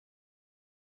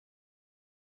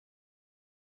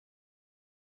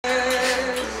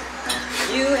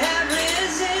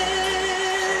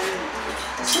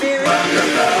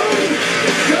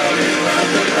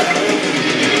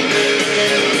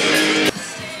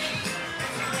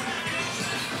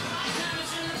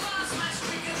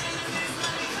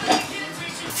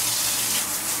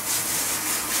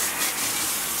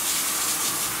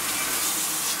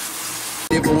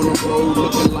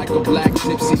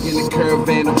tipsy in the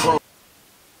caravan of road.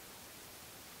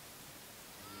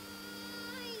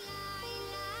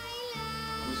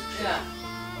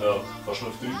 Ja, fast noch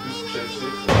auf 3 ausgeschätzt.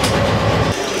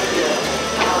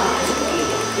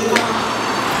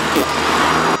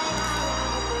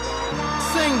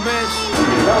 Sing, bitch.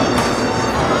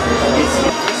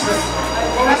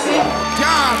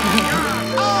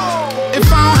 If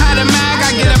I don't have a mag,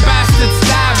 I get a bastard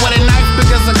stab with a knife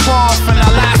big as a claw from an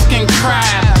Alaskan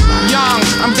crab. Young,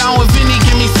 I'm down with Vinny,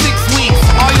 give me 6 weeks.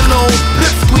 All your little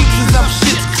pip squeaks is up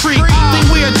shit's creek. Think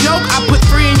we a joke? I put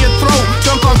 3 in your throat.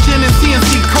 Drunk off gin and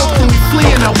CNC coke and we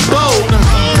flee in a boat.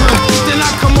 Then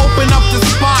I come open up the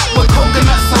spot with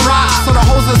coconut syrup, so the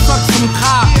hoes will suck some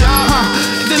cock.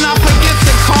 Then I forget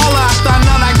to call her after I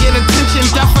know I get attention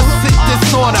deficit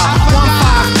disorder.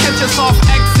 1-5, catch us off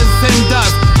X's and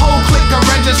dust. Whole clique of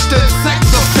registered sex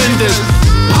offenders.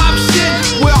 Pop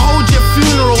shit, we'll hold your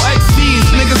funeral. XVs,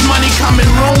 niggas money coming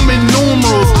Roman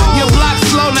numerals. Your block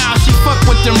slow now, she fuck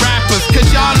with them rappers, cause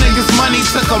y'all niggas money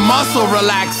took a muscle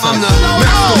relaxer. I'm the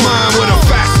mastermind with a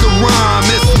faster rhyme.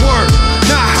 It's work,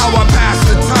 not how I pass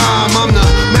the time. I'm the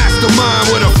mastermind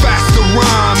with a faster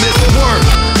rhyme. It's work,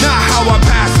 not how I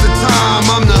pass the time.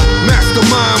 I'm the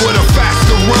mastermind with a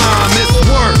faster rhyme. It's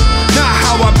work, not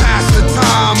how I pass the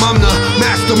time. I'm the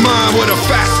mastermind with a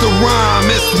faster rhyme.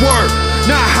 It's work,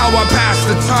 not how I pass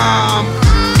the time.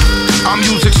 I'm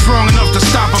music strong enough to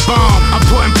stop a bomb. I'm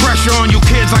putting pressure on you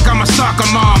kids like I'm a soccer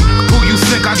mom. Who you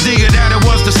think I dig it that it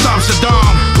was to stop Saddam?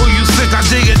 Who you think I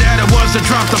dig it that it was to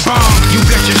drop the bomb? You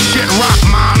get your shit rocked,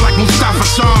 mom, like Mustafa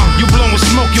song. You blowing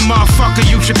smoke, you motherfucker,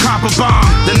 you should cop a bomb.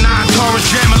 The 9 Taurus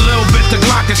jam a little bit, the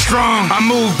Glock is strong. I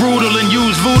move brutal and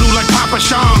use voodoo like Papa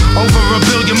Sham. Over a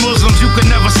billion Muslims, you can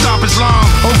never stop Islam.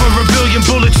 Over a billion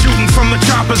bullets shooting from the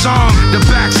chopper's arm. The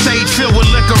backstage filled with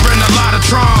liquor and a lot of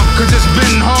trauma. Cause it's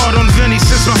been hard on Vinny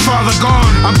since my father gone.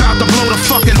 I'm about to blow the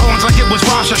fucking horns like it was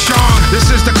Rosh Hashanah.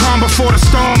 This is the calm before the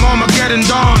storm, Armageddon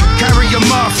dawn. Carry your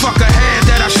motherfucker head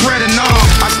that I shred and arm.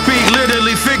 I speak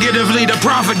literally, figuratively, the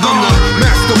prophet gone. I'm the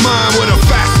mastermind with a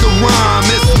faster rhyme.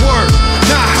 It's work,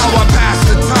 not how I pass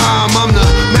the time. I'm the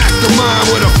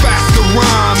mastermind with a faster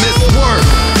rhyme. It's work,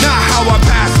 not how I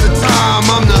pass the time.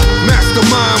 I'm the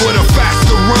mastermind with a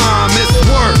faster rhyme. It's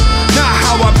work, not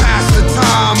how I pass the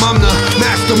time. I'm the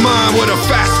mastermind with a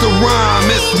faster rhyme.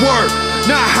 It's work,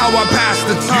 not how I pass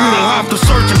the time. You don't have to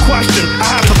search and question. I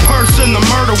have the person, the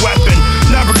murder weapon.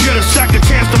 Never get a second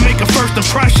chance to make a first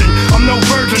impression. I'm no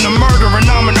virgin of murder and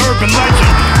I'm an urban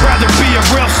legend. Rather be a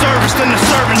real service than a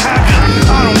servant heaven.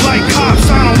 I don't like cops,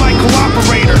 I don't like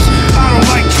cooperators.